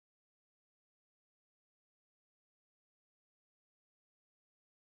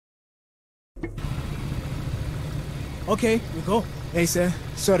Okay, we go. Hey, sir.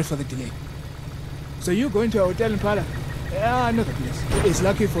 Sorry for the delay. So you're going to a hotel in Pala? Yeah, I know the place. It's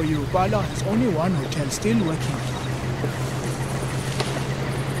lucky for you. Pala has only one hotel still working.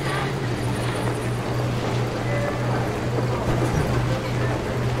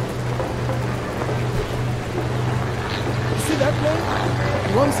 See that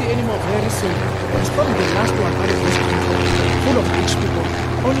plane? You won't see any more very soon. It's probably the last one out of this country. Full of rich people.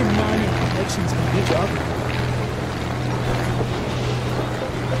 Only money and connections can get you out.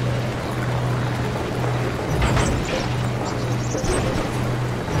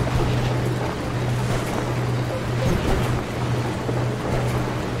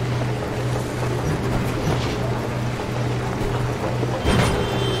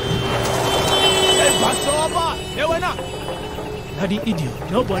 Bloody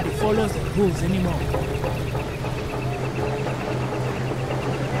idiot. Nobody follows the rules anymore.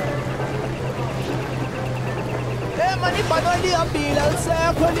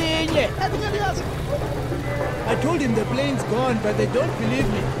 I told him the plane's gone, but they don't believe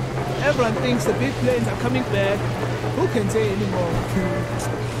me. Everyone thinks the big planes are coming back. Who can say anymore?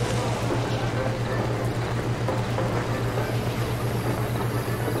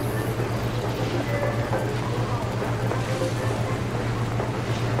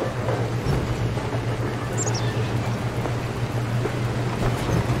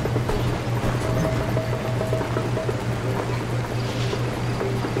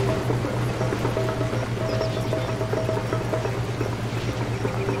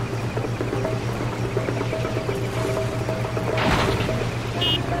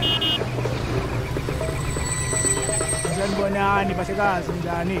 Sanibonani bashakazi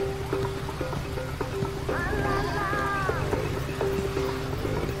njani?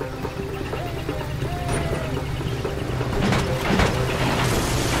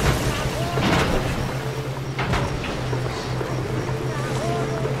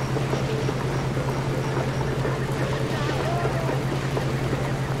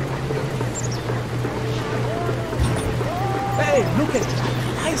 Hey, look at it.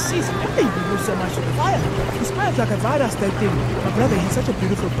 I see something. You lose so much to the fire. It smells like a virus, that thing. My brother has such a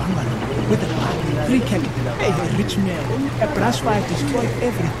beautiful bungalow with a park, 3 cabins. Hey, a rich man. A brush fire destroyed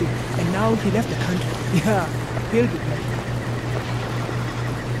everything, and now he left the country. Yeah, he'll be back.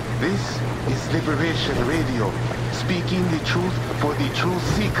 This is Liberation Radio, speaking the truth for the truth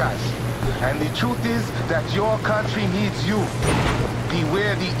seekers. And the truth is that your country needs you.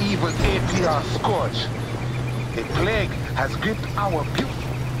 Beware the evil APR scourge. A plague has gripped our beauty.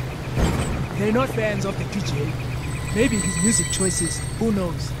 They're not fans of the DJ. Maybe his music choices. Who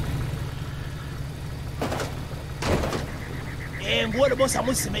knows? Ngibona bosa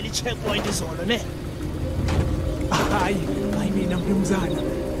musimela checkpoint izolo ne. Hayi mina mnumzana.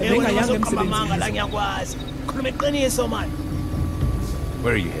 Bengayanga emsebenzini la ngiyakwazi. Khuluma iqiniso man.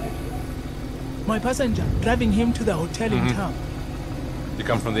 Where are you headed? My passenger, driving him to the hotel in town. You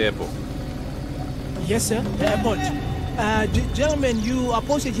come from the airport? Yes, sir. The airport. Gentlemen, you are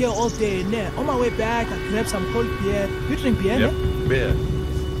posted here all day. On my way back, I grabbed some cold beer. You drink beer, Yep, beer.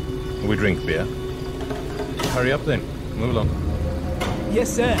 We drink beer. Hurry up then. Move along.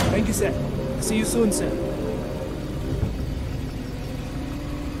 Yes, sir. Thank you, sir. See you soon, sir.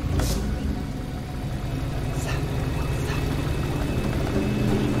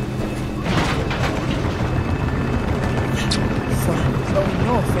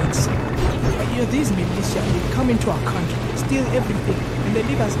 No offense. These militia, they come into our country, steal everything, and they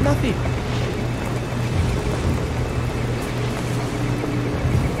leave us nothing.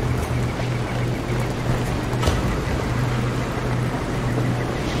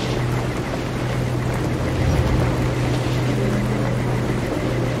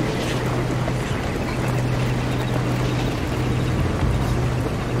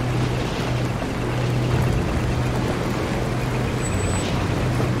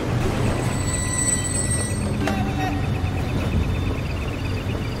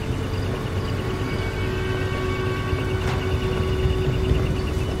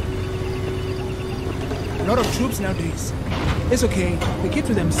 A lot of troops nowadays. It's okay. They keep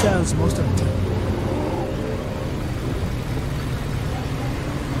to themselves most of the time.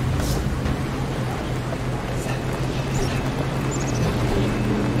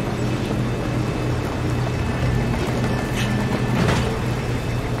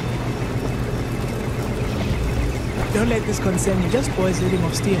 Don't let this concern you. Just boys letting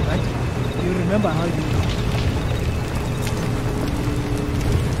off steam, right? You remember how you do.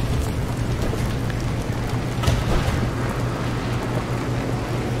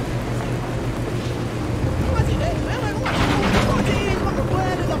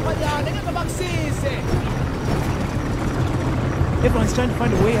 Everyone's trying to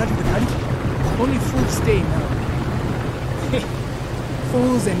find a way out of the country. Only fools stay now.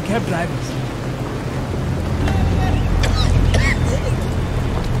 Fools and cab drivers.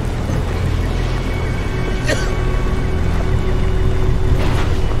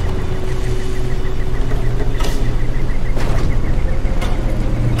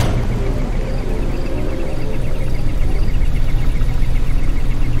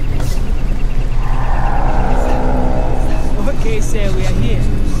 Okay, sir, we are here.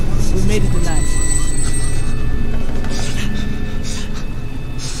 We made it alive.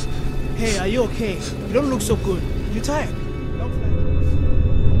 Hey, are you okay? You don't look so good. You tired?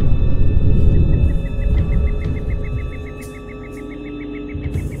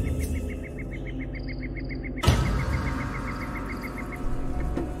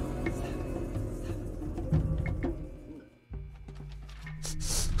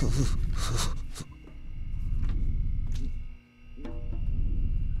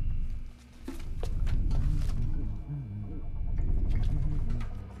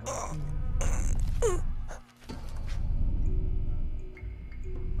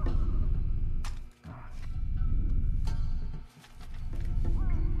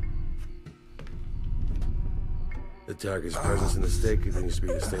 The target's presence in the state continues to be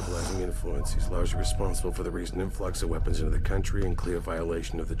a destabilizing influence. He's largely responsible for the recent influx of weapons into the country and clear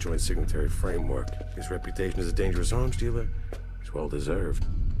violation of the Joint Signatory Framework. His reputation as a dangerous arms dealer is well deserved.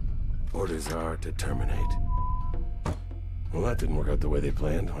 Orders are to terminate. Well, that didn't work out the way they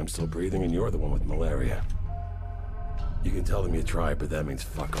planned. I'm still breathing and you're the one with malaria. You can tell them you tried, but that means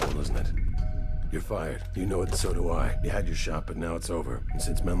fuck all, doesn't it? You're fired. You know it, and so do I. You had your shot, but now it's over. And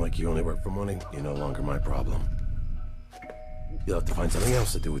since men like you only work for money, you're no longer my problem. You'll have to find something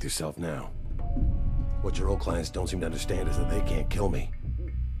else to do with yourself now. What your old clients don't seem to understand is that they can't kill me.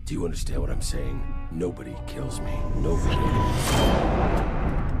 Do you understand what I'm saying? Nobody kills me. Nobody.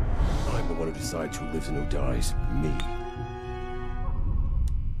 I'm the one who decides who lives and who dies. Me.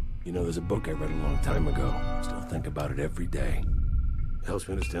 You know, there's a book I read a long time ago. Still think about it every day. It helps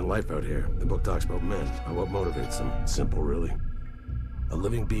me understand life out here. The book talks about men, about what motivates them. Simple, really. A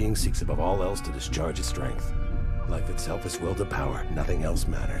living being seeks above all else to discharge its strength. Life itself is will to power. Nothing else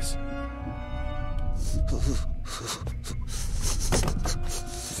matters.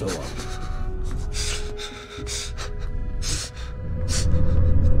 So long.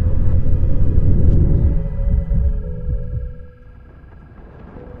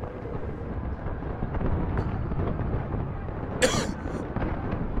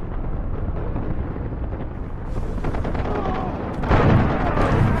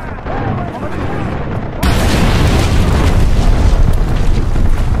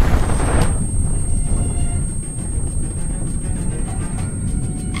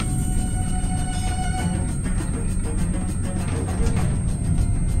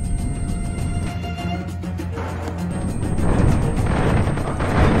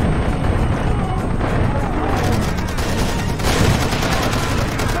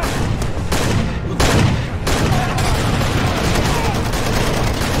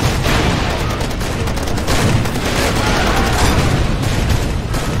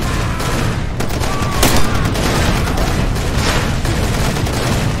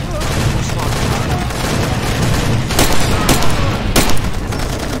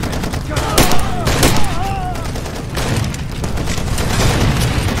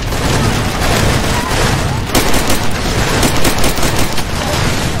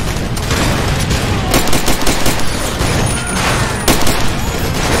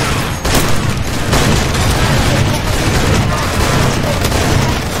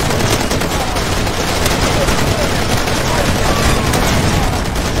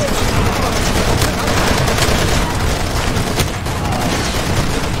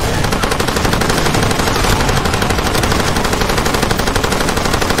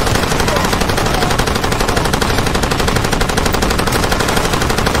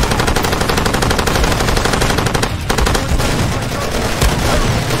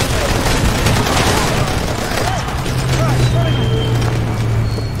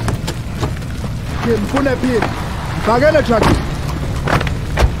 Mfune pili. Mfakele truck.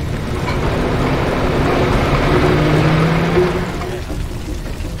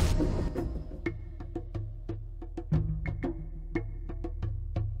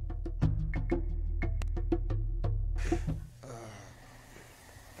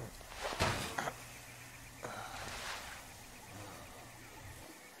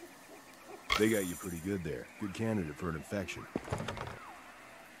 They got you pretty good there. Good candidate for an infection.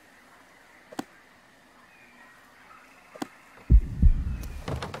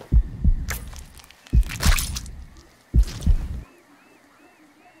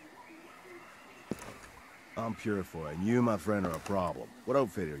 I'm Purifoy, and you, my friend, are a problem. What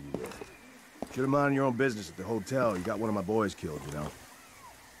outfit are you with? Should have minded your own business at the hotel. You got one of my boys killed, you know.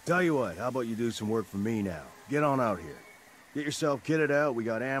 Tell you what, how about you do some work for me now? Get on out here. Get yourself kitted out. We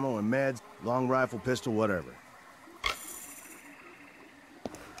got ammo and meds, long rifle, pistol, whatever.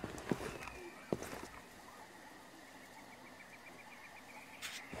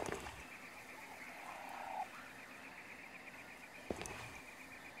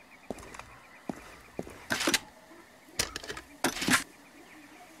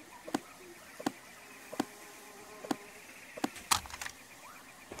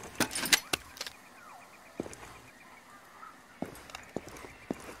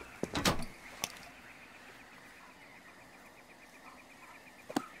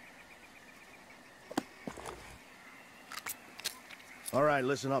 All right,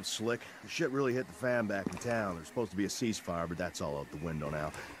 listen up, Slick. The shit really hit the fan back in town. There's supposed to be a ceasefire, but that's all out the window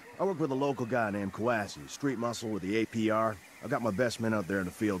now. I work with a local guy named Kawasi, street muscle with the APR. I've got my best men out there in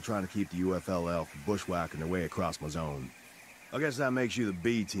the field trying to keep the UFLL from bushwhacking their way across my zone. I guess that makes you the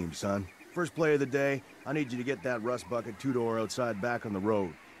B team, son. First play of the day, I need you to get that rust bucket two-door outside back on the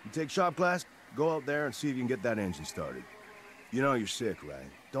road. You take shop class, go out there and see if you can get that engine started. You know you're sick, right?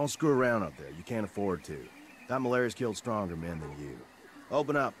 Don't screw around out there. You can't afford to. That malaria's killed stronger men than you.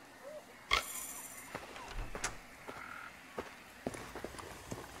 Open up.